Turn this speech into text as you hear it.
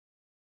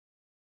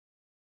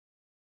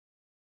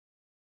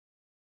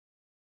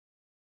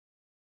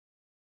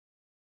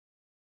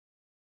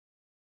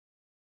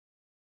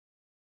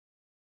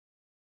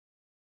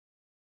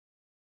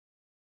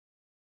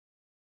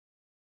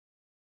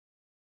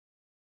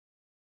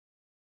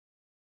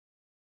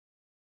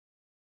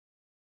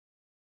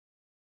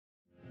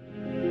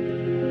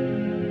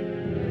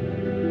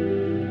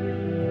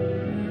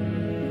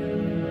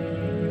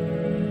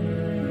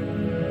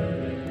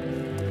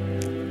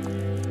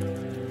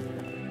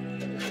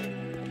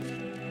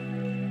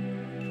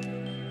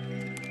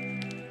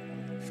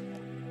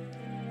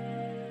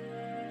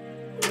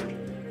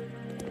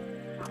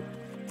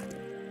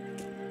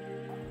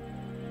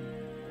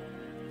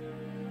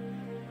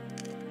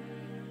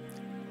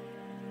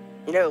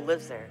You know who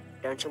lives there,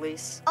 don't you,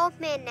 Lise? Old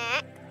Man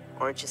Nick.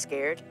 Aren't you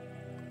scared?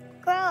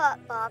 Grow up,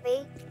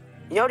 Bobby.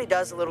 You know what he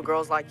does to little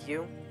girls like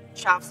you?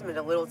 Chops them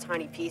into little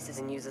tiny pieces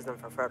and uses them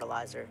for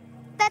fertilizer.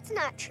 That's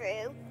not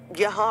true.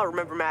 Yeah,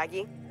 remember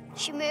Maggie?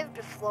 She moved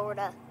to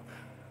Florida.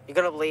 You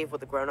gonna believe what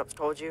the grown-ups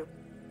told you?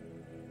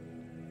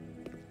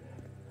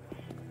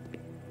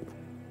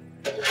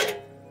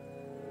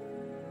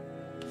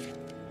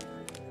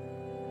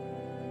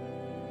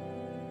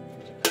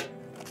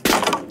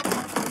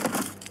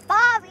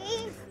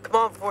 Bobby! Come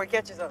on before he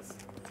catches us.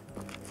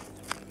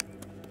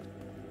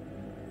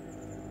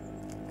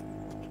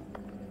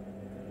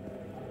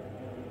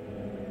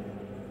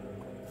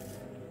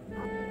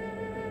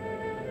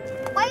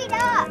 Wait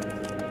up!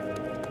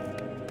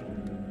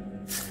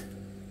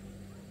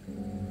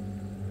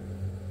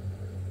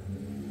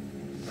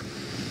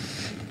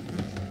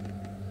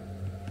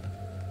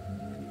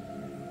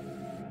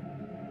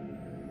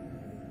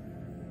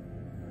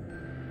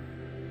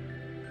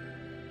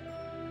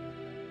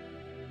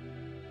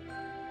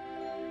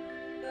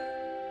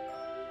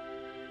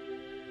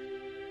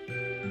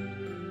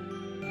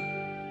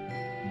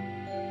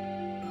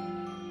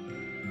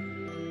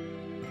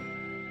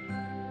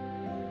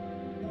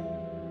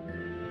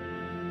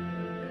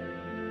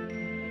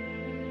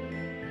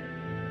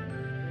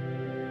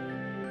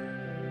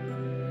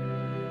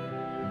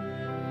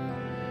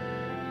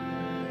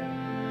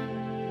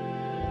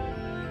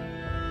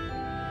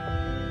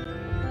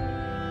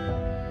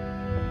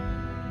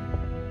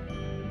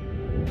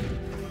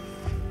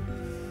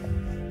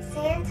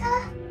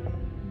 Santa?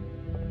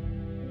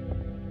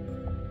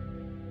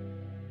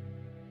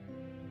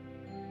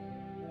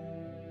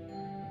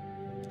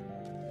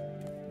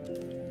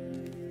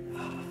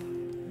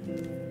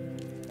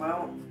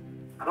 Well,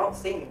 I don't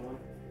see anyone.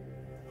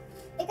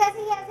 Because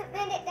he hasn't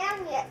made it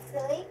down yet,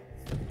 silly.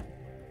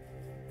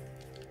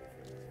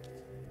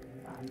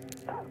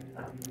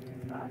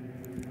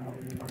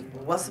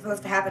 What's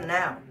supposed to happen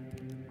now?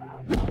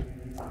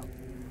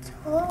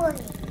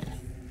 Toys.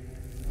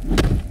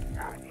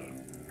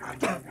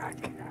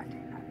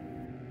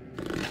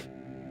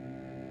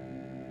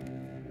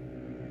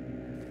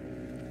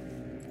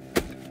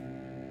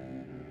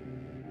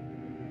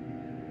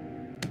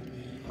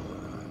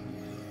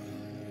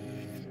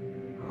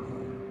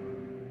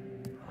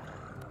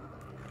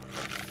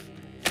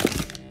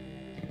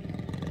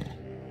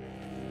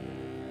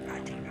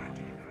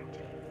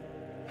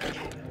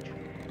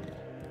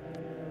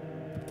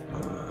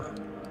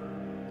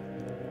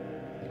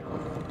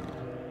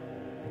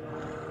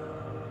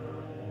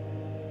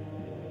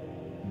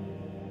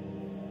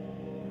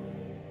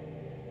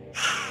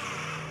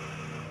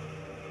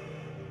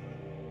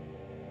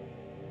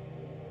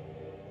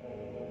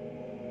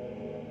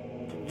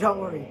 Don't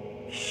worry.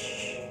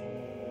 Shh.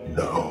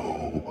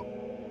 No.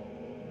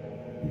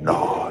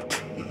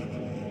 Not.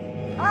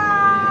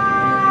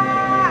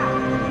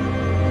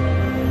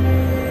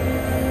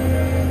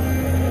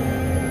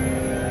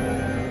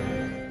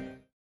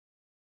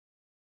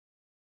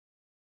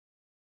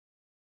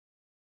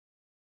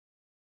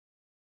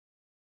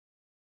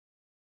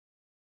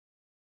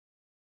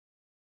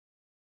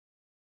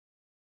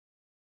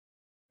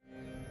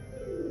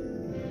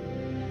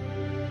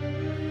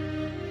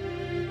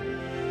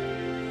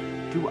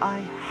 Do I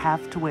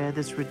have to wear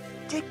this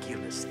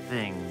ridiculous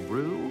thing,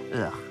 Rue?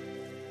 Ugh.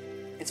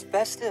 It's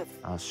festive.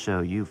 I'll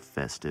show you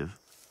festive.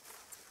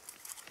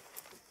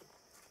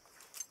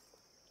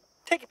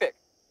 Take your pick.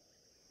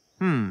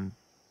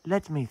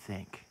 Let me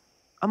think.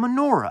 A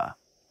menorah.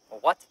 A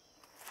what?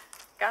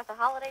 Got the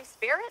holiday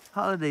spirit?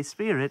 Holiday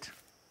spirit.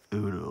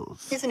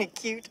 Oodles. Isn't it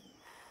cute?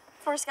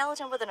 For a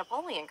skeleton with a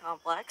Napoleon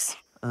complex.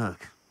 Ugh.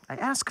 I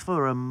ask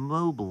for a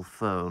mobile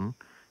phone,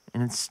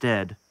 and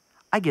instead,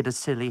 I get a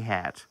silly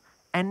hat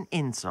and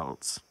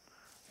insults.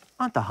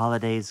 Aren't the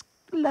holidays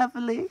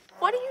lovely?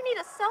 What do you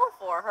need a cell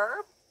for,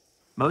 Herb?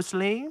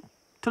 Mostly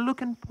to look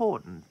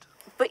important.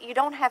 But you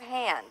don't have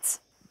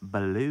hands.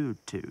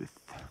 Bluetooth.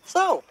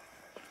 So,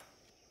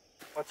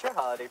 what's your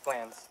holiday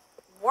plans?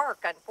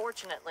 Work,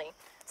 unfortunately.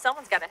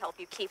 Someone's got to help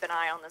you keep an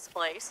eye on this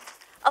place.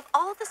 Of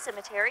all the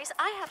cemeteries,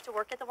 I have to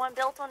work at the one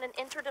built on an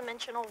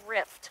interdimensional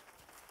rift.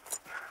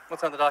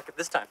 What's on the docket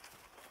this time?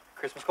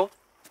 Christmas cult?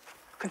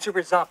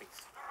 Consumer zombies?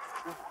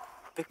 Ooh,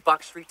 big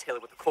box retailer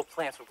with the cold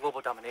plans for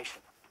global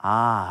domination.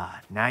 Ah,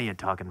 now you're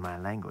talking my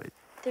language.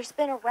 There's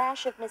been a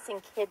rash of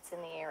missing kids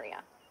in the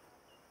area.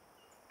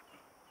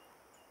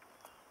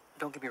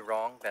 Don't get me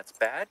wrong, that's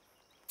bad.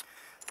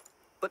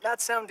 But not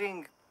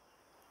sounding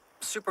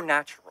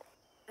supernatural.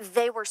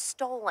 They were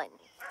stolen.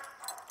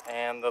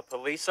 And the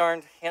police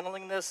aren't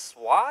handling this?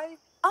 Why?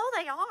 Oh,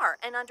 they are.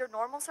 And under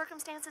normal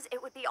circumstances,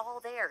 it would be all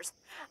theirs.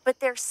 But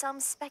there's some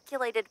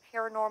speculated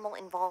paranormal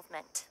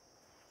involvement.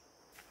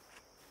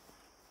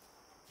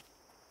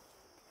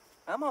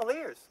 I'm all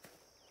ears.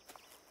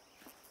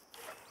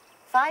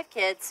 5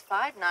 kids,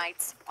 5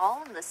 nights,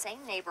 all in the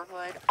same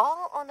neighborhood,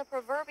 all on the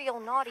proverbial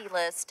naughty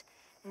list.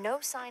 No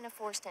sign of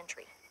forced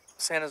entry.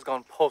 Santa's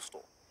gone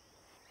postal.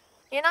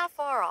 You're not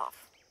far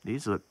off.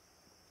 These look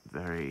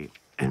very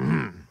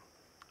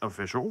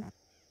official.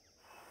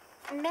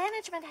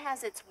 Management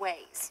has its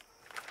ways.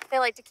 They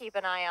like to keep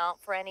an eye out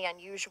for any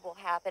unusual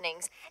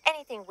happenings,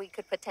 anything we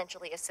could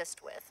potentially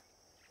assist with.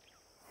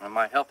 It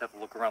might help to have a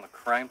look around the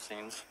crime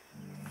scenes.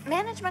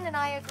 Management and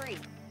I agree.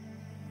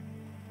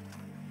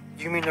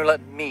 You mean they're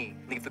letting me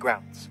leave the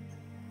grounds?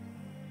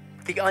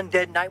 The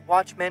undead night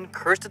watchmen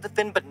cursed to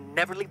defend but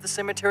never leave the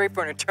cemetery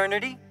for an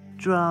eternity?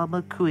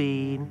 Drama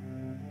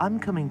queen. I'm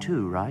coming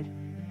too, right?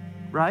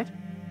 Right?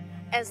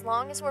 As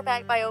long as we're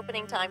back by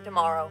opening time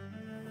tomorrow.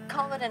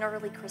 Call it an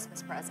early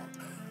Christmas present.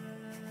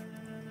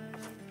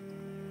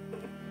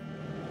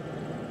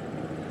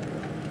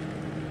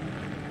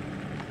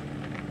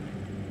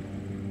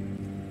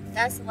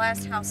 That's the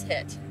last house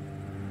hit.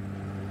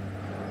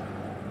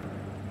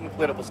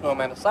 Inflatable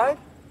snowman aside,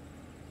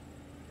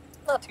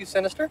 not too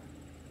sinister.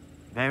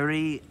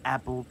 Very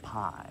apple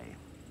pie.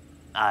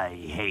 I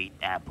hate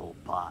apple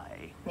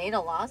pie. Need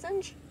a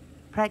lozenge?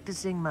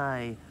 Practicing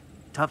my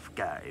tough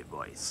guy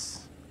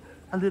voice.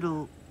 A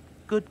little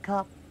good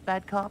cop,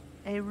 bad cop,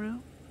 eh,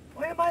 Rue?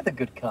 Why am I the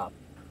good cop?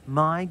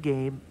 My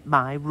game,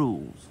 my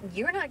rules.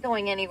 You're not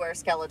going anywhere,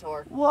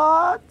 Skeletor.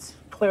 What?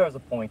 Claire has a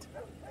point.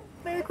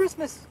 Merry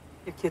Christmas.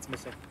 Your kid's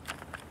missing.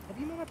 Have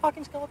you met a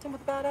talking skeleton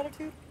with a bad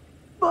attitude?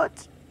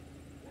 But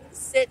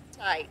Sit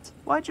tight.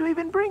 why'd you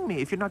even bring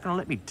me if you're not gonna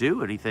let me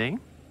do anything?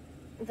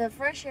 The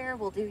fresh air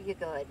will do you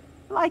good.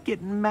 Like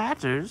it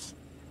matters.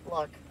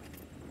 Look,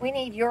 we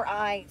need your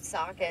eye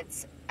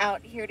sockets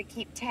out here to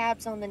keep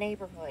tabs on the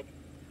neighborhood.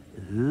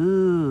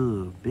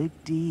 Ooh, big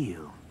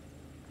deal.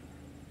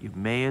 You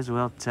may as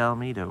well tell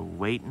me to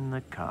wait in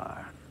the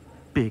car.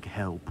 Big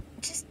help.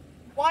 Just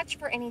watch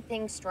for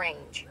anything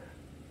strange.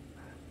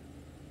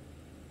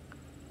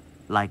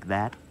 Like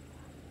that?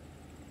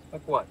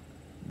 Like what?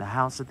 The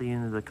house at the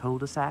end of the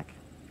cul-de-sac?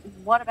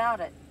 What about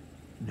it?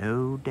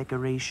 No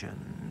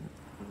decoration.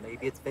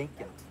 Maybe it's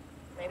vacant.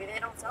 Maybe they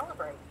don't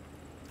celebrate.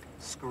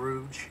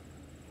 Scrooge.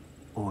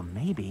 Or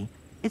maybe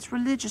it's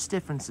religious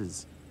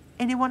differences.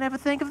 Anyone ever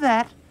think of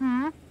that?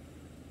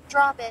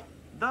 Drop it.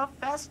 The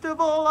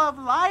Festival of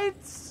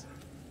Lights?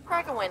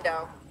 Crack a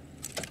window.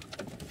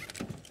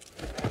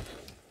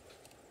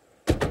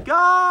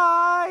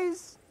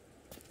 Guys!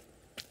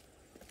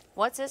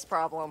 What's his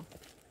problem?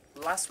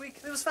 Last week,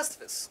 it was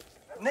Festivus.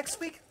 Next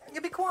week,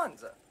 it'll be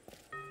Kwanzaa.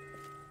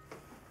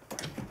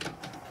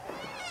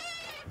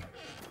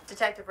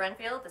 Detective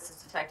Renfield, this is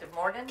Detective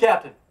Morgan.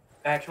 Captain,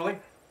 actually.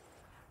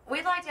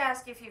 We'd like to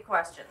ask you a few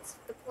questions.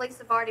 The police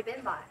have already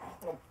been by.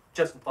 Well,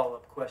 just some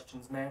follow-up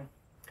questions, ma'am.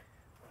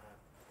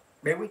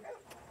 May we?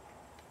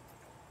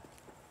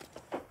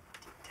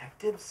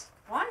 Detectives?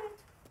 What?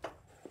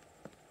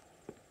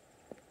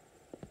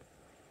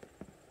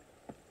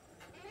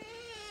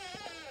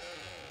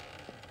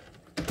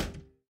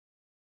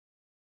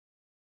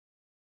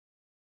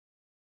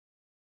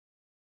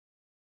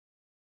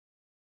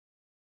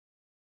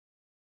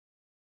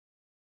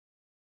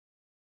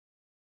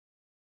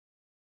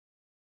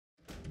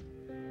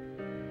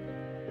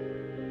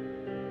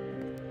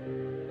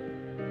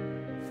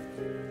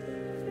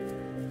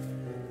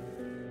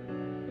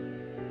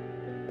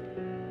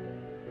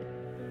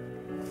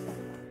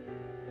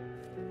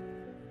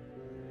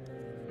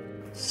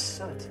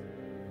 Soot.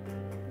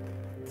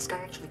 This guy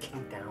actually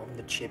came down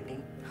the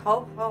chimney?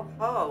 Ho, ho,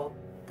 ho.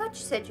 Thought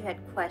you said you had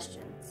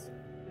questions.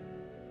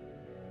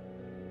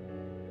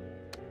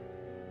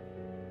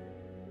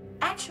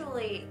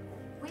 Actually,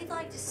 we'd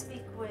like to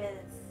speak with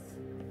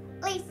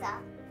Lisa.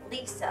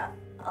 Lisa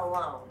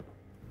alone.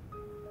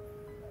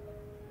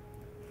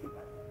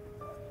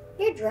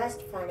 You're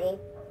dressed funny.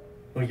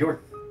 Well,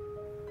 you're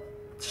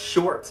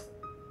short.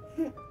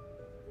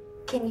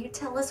 Can you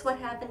tell us what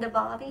happened to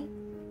Bobby?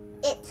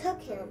 It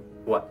took him.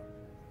 What?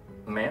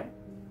 A man?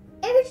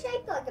 It was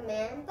shaped like a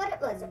man, but it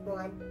wasn't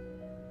one.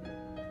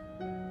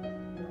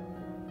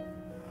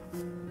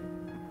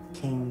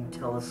 Can you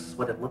tell us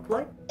what it looked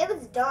like? It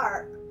was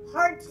dark,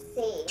 hard to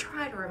see.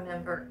 Try to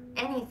remember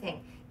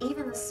anything.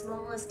 Even the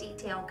smallest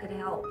detail could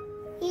help.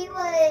 He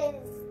was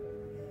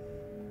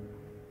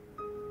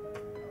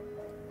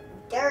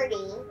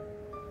dirty,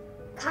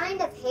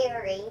 kind of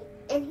hairy,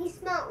 and he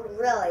smelled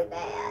really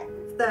bad.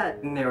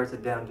 That narrows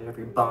it down to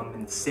every bum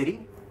in the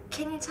city.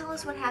 Can you tell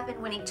us what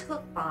happened when he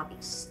took Bobby?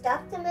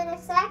 Stuffed him in a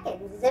sack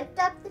and zipped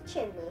up the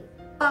chimney.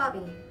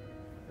 Bobby,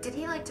 did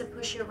he like to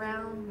push you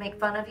around, make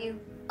fun of you?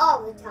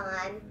 All the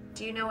time.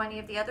 Do you know any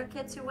of the other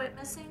kids who went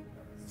missing?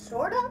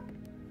 Sort of.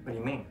 What do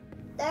you mean?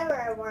 They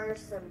were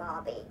worse than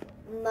Bobby.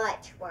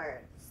 Much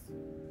worse.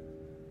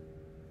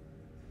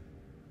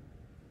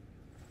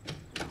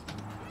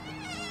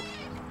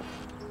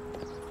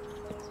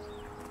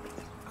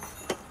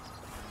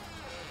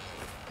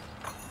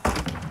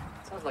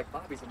 Sounds like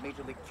Bobby's a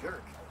major league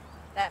jerk.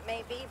 That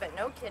may be, but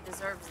no kid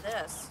deserves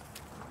this.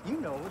 You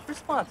know who's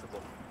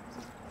responsible.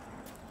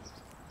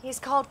 He's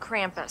called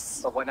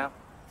Krampus. But what now?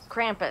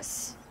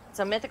 Krampus. It's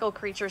a mythical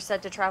creature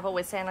said to travel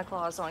with Santa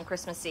Claus on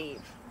Christmas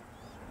Eve.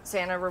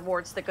 Santa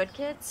rewards the good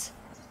kids.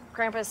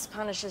 Krampus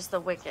punishes the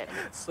wicked.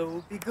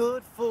 So be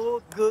good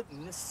for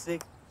goodness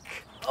sake.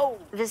 Oh!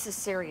 This is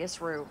serious,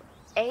 Rube.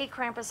 A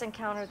Krampus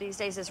encounter these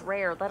days is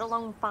rare, let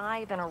alone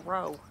 5 in a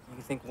row.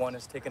 You think one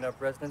has taken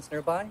up residence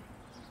nearby?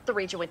 The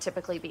region would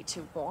typically be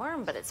too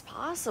warm, but it's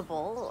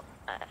possible.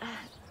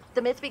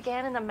 The myth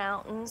began in the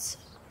mountains,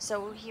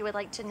 so he would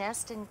like to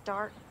nest in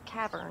dark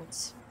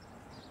caverns.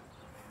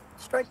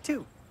 Strike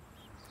two.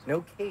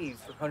 No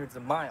caves for hundreds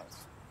of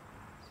miles.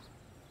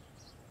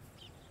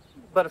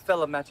 But a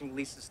fella matching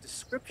Lisa's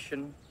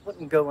description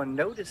wouldn't go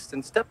unnoticed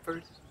in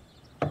Stepford.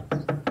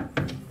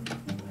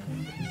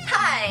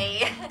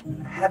 Hi!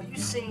 Have you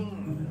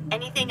seen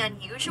Anything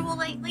unusual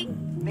lately?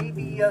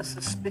 maybe a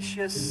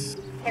suspicious...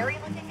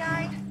 Hairy-looking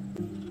guy?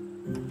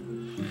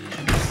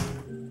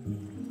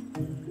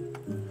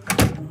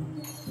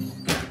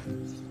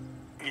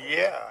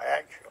 Yeah,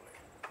 actually.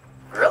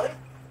 Really?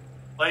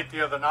 Late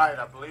the other night,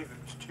 I believe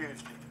it was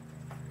Tuesday,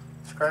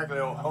 scraggly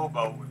old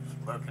hobo was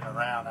lurking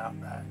around out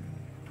back.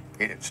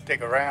 He didn't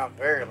stick around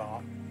very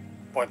long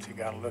once he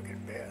got a look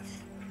at Bess.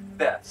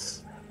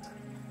 Bess.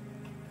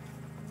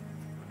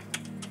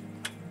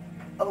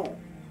 Oh.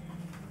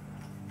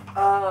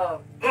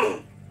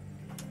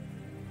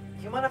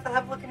 You mind if I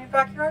have a look in your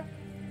backyard?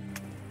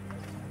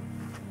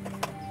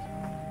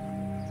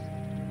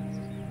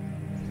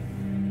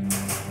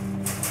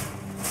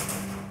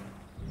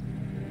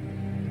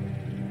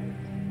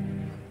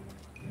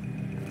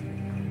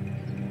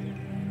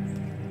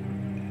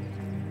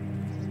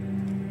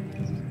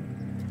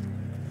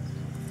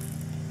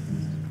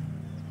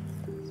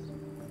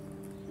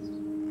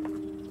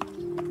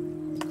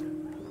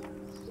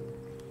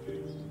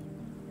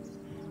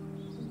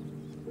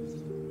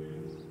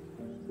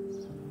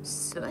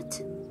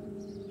 Soot?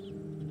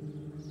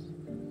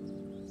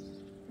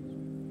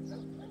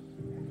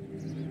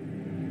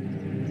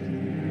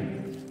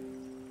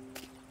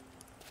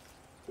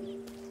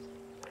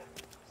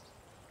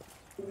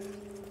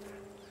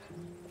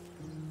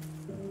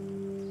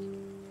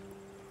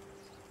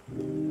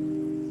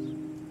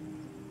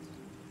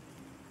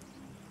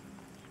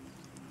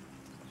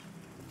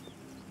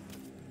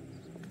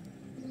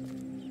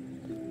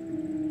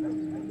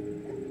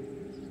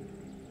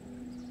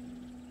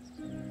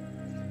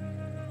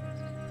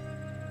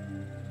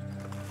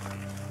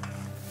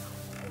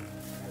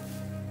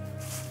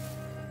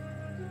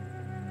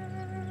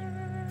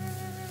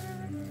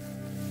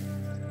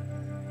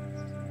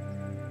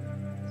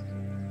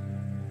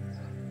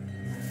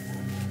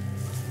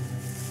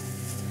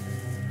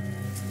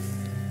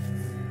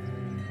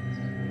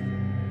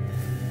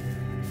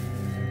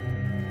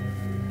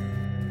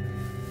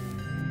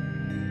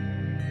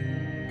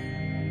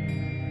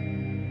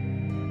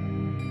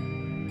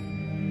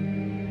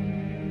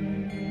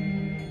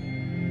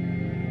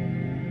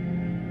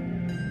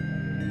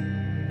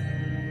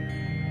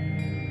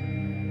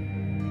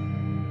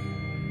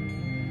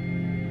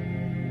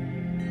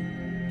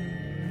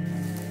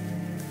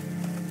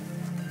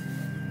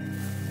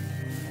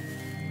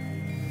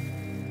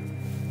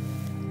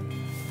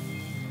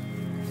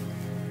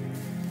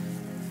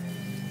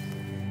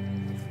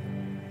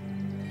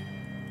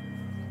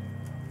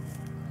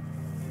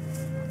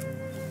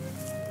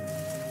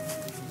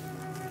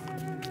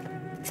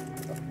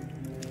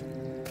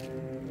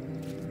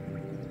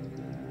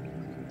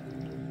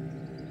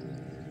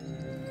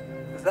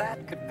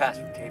 That could pass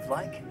for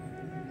cave-like.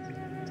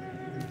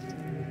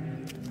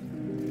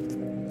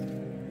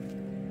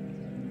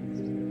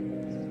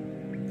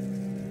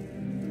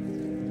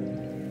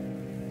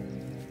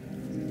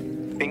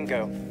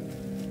 Bingo.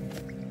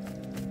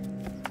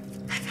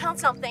 I found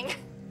something.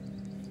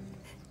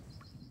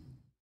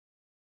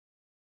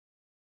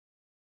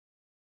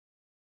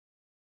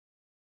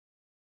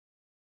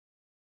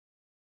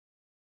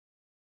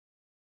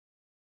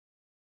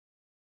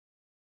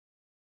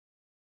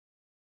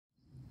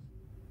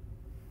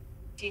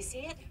 Do you see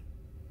it?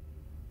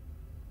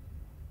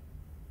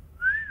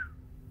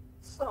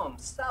 Some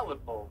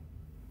salad bowl.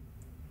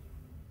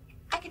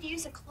 I could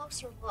use a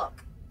closer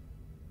look.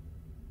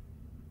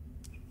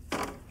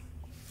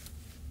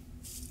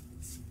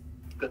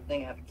 Good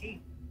thing I have a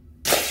key.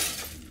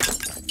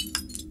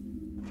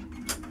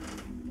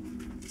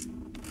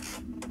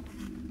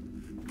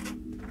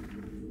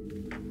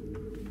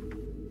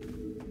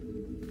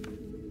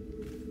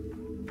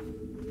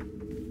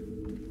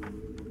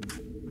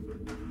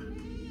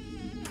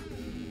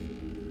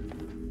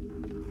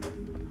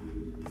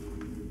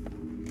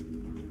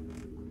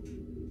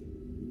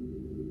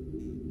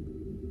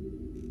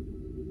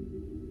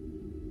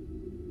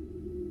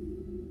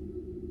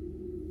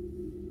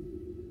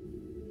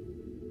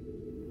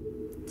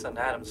 It's an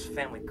Addams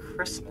Family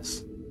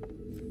Christmas.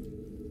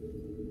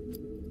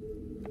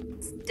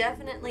 It's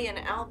definitely an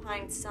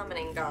alpine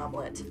summoning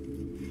goblet.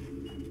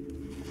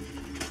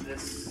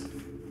 This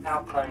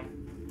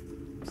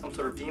Alpine, some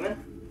sort of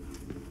demon?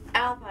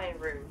 Alpine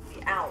route,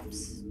 the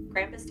Alps,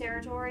 Krampus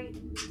territory.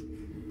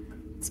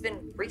 It's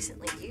been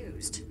recently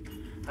used.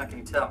 How can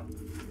you tell?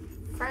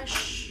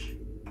 Fresh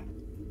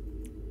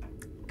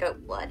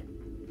goat blood.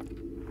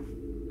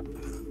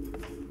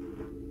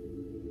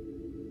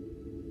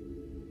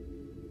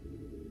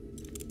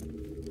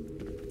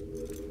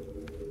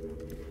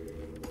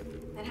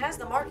 It has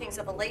the markings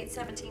of a late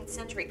 17th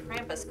century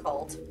Krampus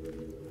cult.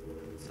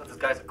 So this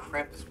guy's a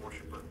Krampus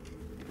worshiper.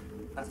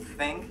 That's the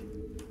thing?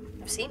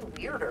 I've seen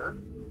weirder.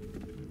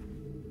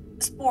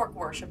 Spork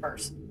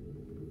worshippers.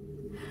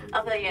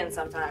 I'll fill you in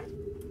sometime.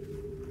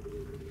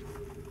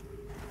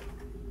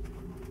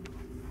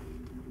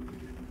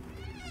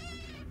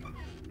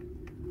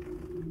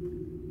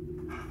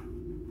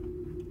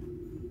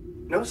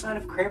 No sign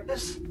of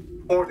Krampus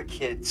or the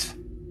kids.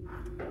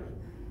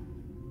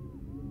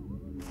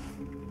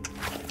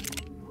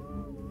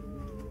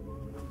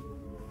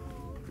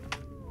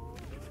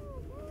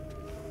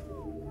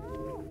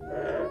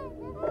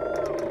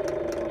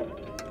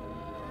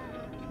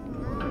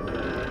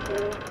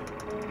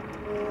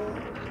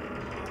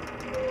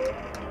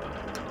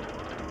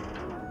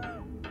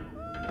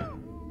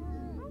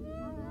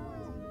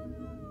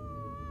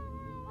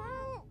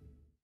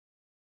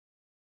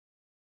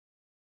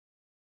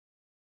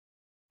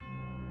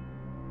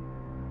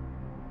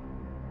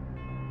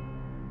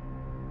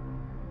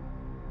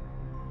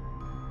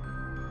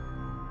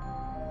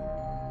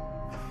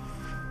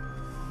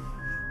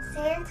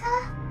 Santa?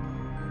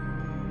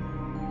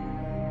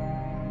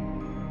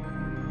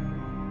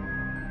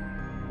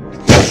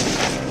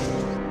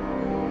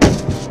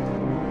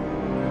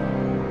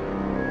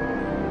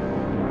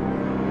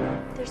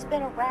 There's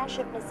been a rash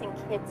of missing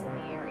kids in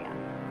the area.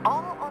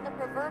 All on the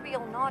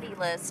proverbial naughty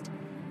list.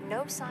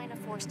 No sign of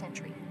forced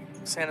entry.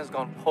 Santa's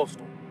gone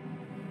postal.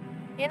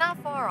 You're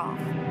not far off.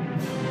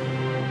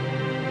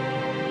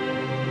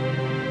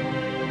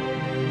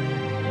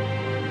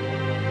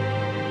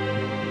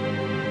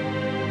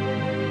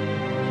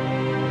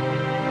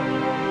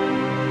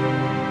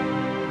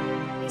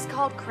 He's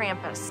called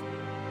Krampus.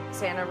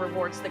 Santa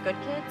rewards the good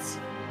kids.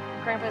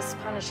 Krampus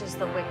punishes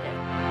the wicked.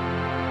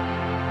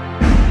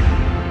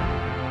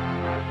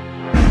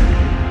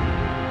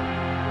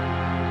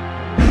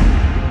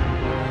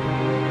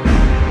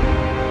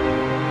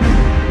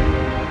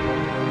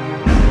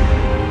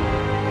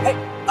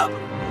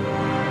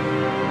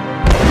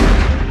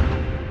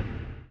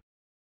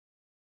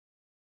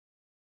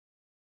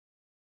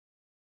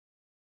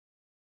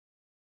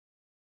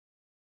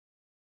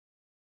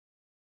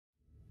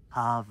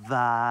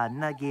 Hava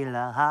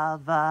Nagila,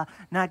 Hava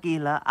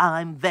Nagila,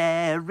 I'm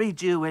very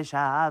Jewish.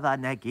 Hava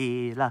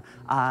Nagila,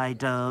 I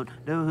don't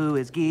know who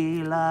is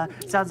Gila.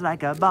 Sounds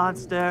like a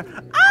monster.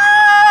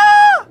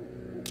 Ah!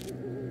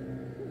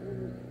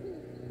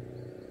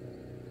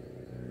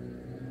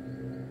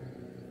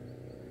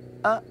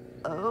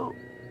 Uh-oh.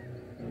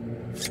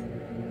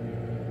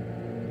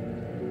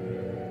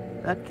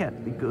 That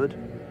can't be good.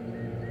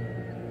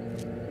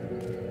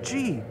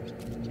 Gee,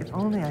 if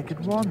only I could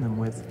warn them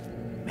with,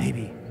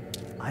 maybe,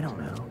 I don't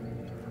know,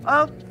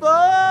 a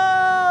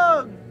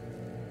phone!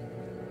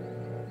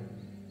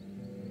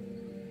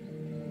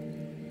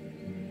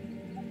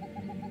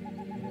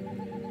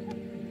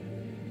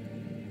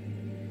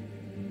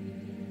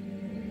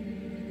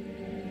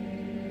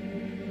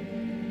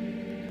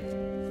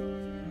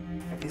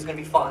 Everything's gonna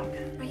be fine.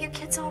 Are you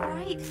kids all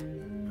right?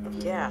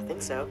 Yeah, I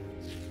think so.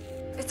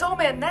 It's Old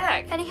Man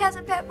Nag. And he has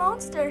a pet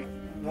monster.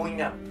 We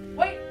know.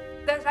 Wait,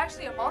 there's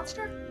actually a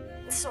monster?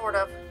 Sort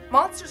of.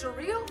 Monsters are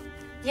real?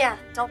 Yeah,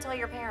 don't tell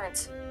your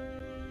parents.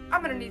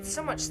 I'm gonna need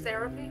so much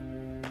therapy.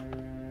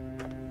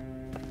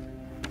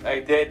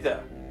 Hey,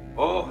 Data.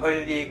 Oh,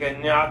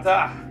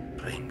 Heliganata.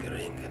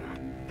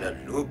 Ringen, the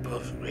loop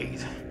of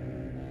reed.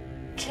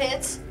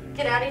 Kids,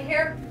 get out of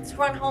here. Let's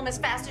run home as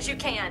fast as you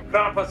can.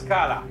 Krampus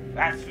Kala.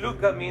 That's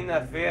Luca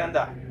Mina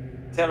Fienda.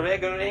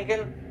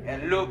 Terregaringen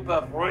and loop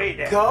of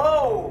reed.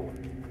 Go!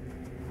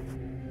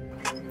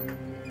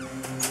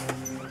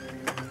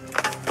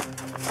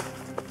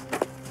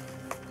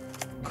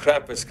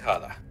 Krampus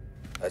Kala.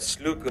 That's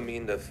Luca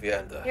Mina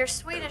Fienda. Your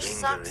Swedish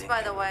sucks,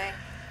 by the way.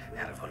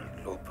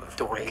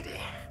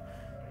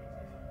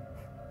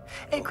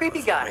 Hey,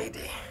 creepy guy.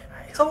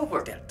 It's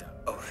over.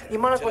 You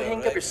might as well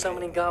hang up your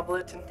summoning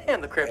goblet and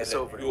hand the Krampus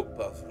over. Loop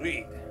of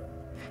reed.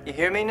 You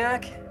hear me,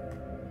 Knack?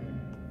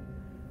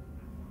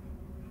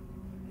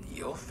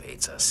 Your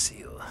fates are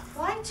sealed.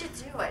 Why'd you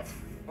do it?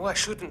 Why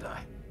shouldn't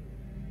I?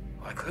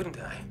 Why couldn't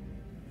I?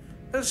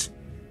 Those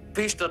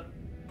beasts are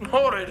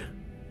horrid.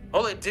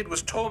 All they did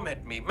was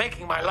torment me,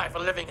 making my life a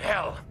living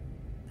hell.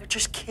 They're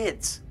just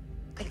kids.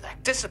 They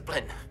lack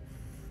discipline.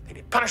 They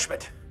need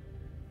punishment.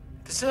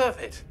 Deserve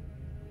it.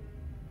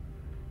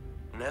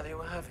 Now they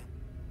will have it.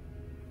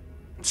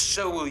 And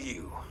so will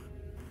you.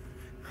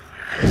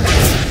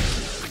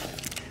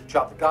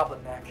 Drop the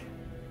goblet, Knack.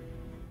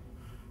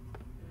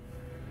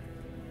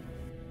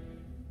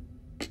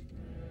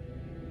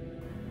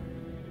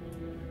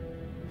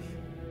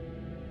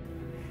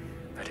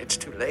 But it's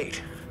too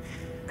late.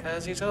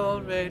 'Cause he's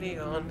already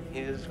on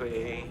his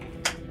way.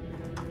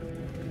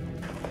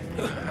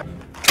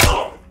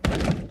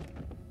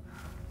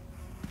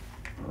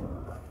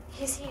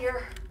 He's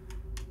here.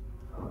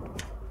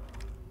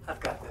 I've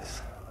got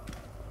this.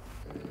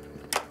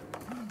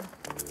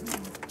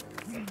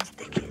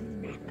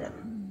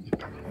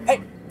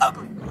 Hey, up!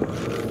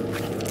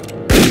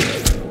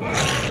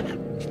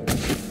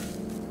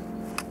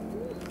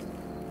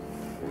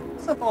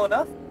 simple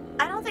enough.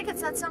 I don't think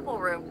it's that simple,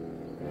 Rue.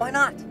 Why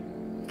not?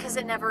 Because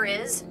it never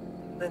is.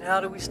 Then how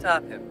do we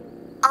stop him?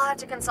 I'll have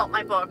to consult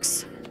my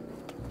books.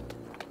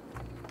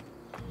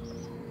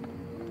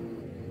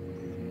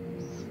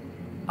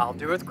 I'll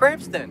do it with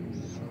Gramps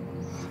then.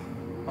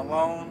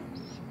 Alone.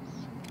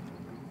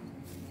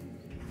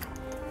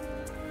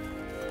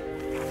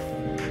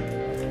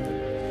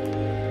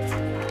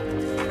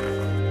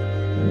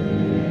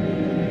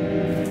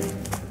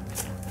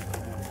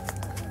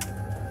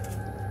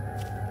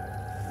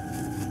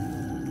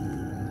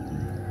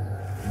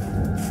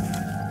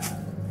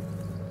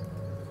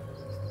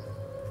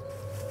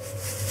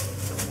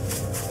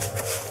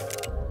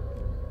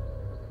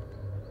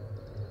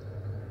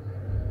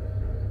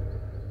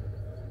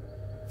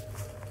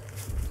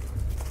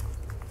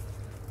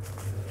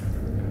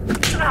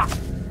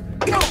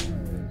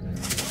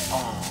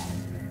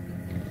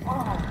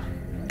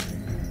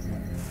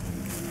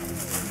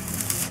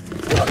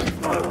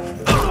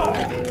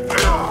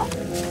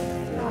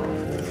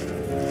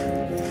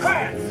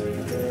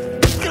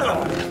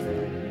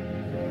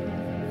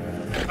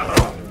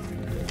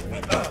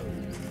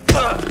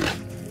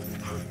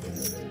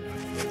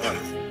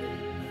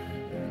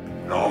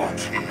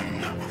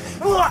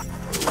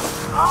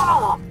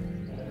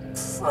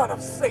 Son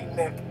of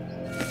Satan.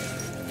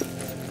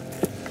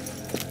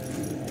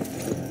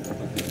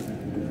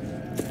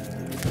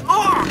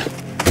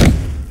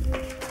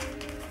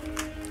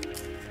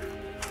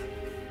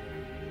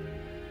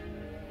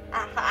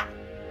 Aha.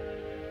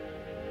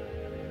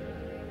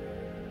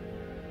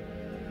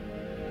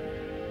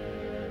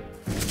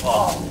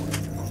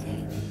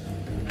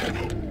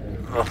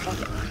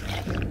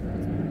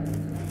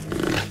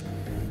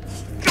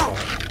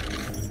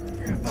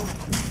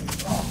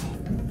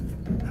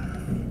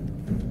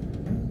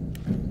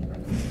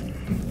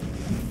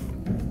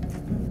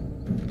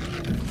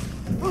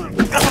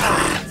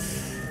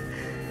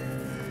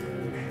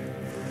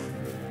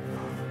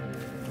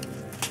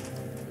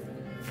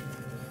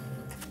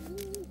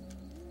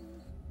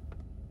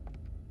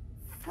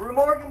 Rue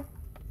Morgan,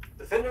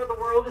 defender of the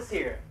world is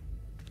here.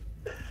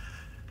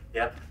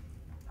 Yep,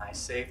 I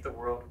saved the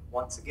world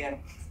once again.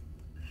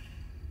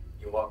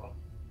 You're welcome.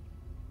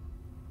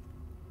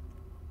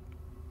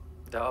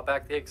 Dial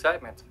back the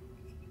excitement.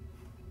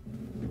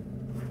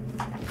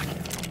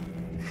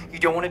 You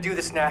don't want to do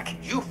this, Knack.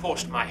 You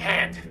forced my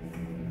hand.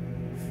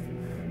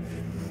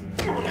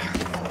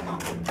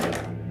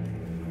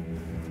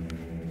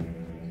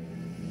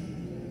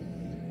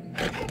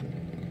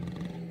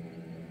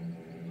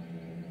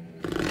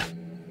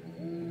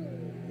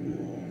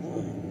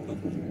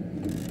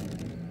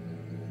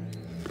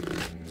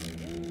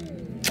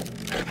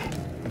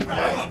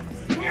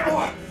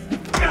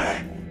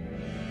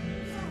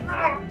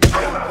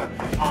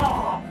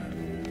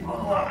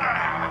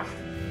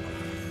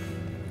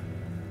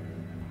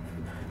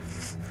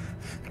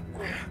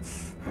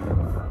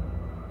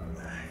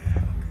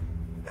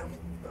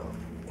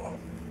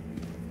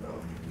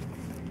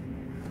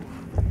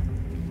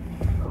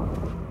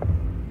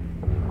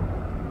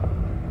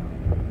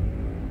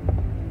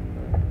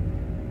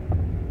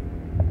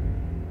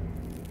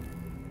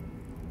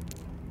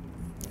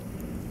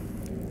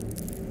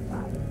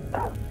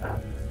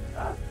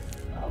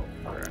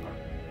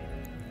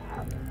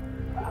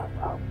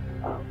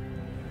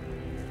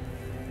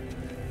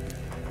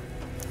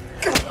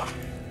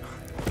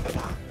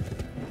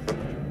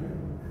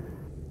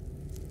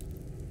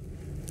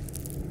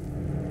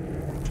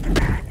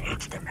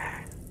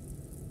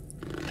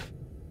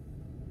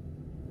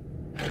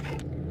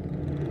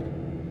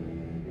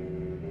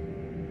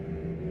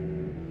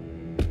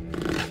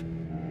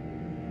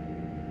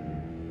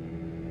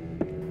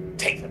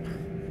 Take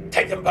them.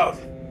 Take them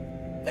both.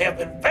 They have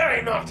been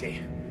very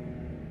naughty.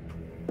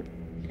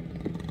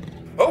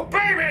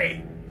 Obey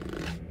me!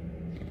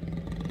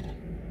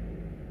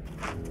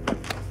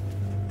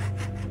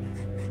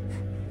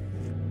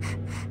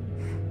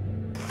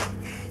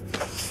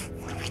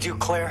 What do we do,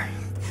 Claire?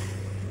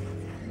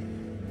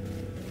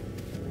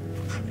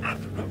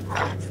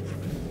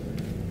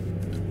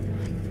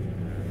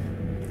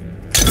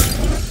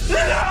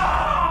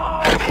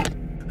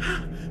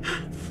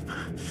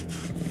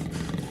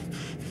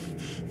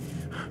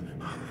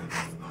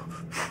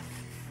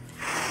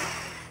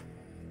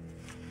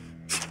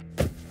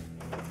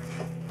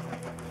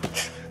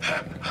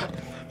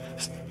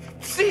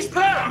 Seize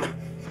them!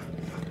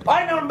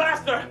 I'm your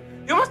master!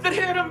 You must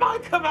adhere to my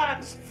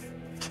commands!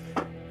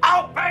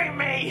 Obey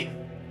me!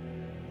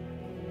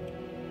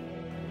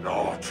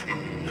 Naughty.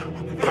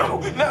 No,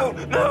 no,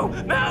 no,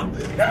 no,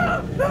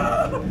 no,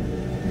 no!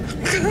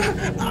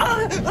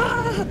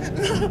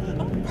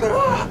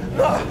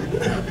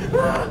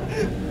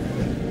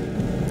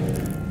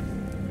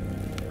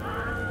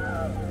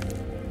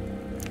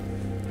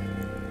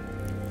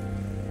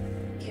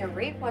 You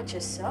reap what you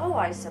sow,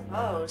 I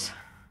suppose.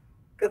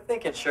 Good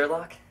thinking,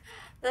 Sherlock.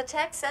 The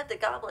text said the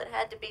goblet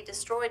had to be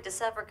destroyed to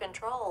sever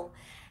control.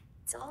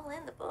 It's all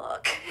in the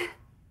book.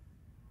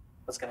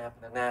 What's gonna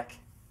happen to Knack?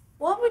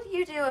 What would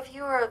you do if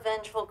you were a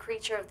vengeful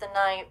creature of the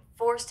night,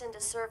 forced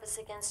into service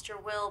against your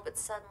will, but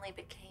suddenly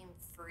became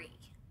free?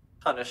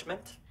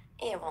 Punishment?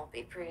 It won't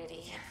be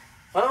pretty.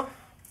 Well,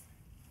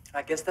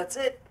 I guess that's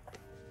it.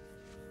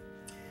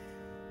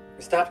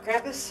 We stopped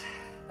Krampus,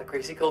 the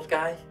crazy cult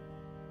guy.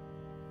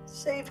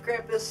 Saved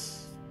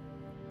Krampus,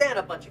 and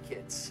a bunch of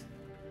kids.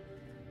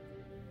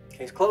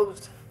 Case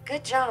closed.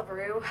 Good job,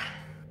 Rue.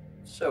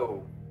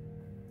 So,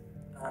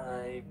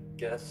 I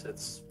guess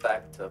it's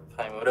back to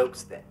Pinewood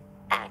Oaks then.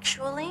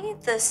 Actually,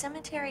 the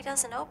cemetery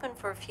doesn't open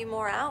for a few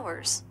more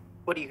hours.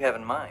 What do you have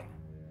in mind?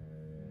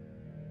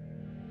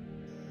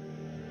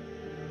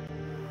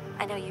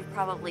 I know you've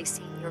probably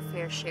seen your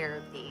fair share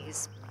of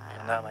these,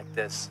 but... Not like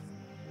this.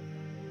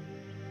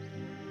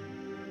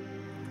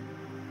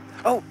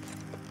 Oh,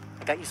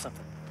 I got you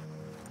something.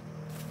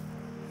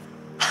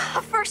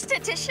 A first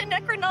edition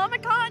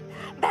Necronomicon,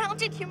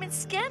 bound in human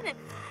skin and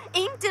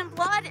inked in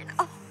blood, and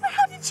oh,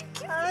 how did you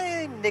get it?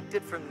 I nicked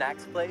it from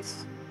Knack's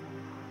place.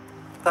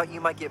 Thought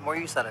you might get more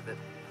use out of it.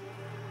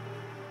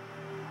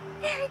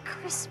 Merry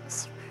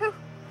Christmas, Rue.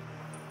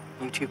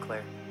 You too,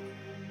 Claire.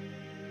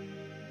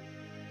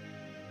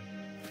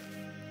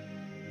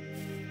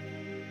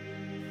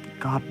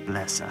 God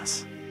bless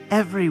us,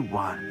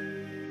 everyone.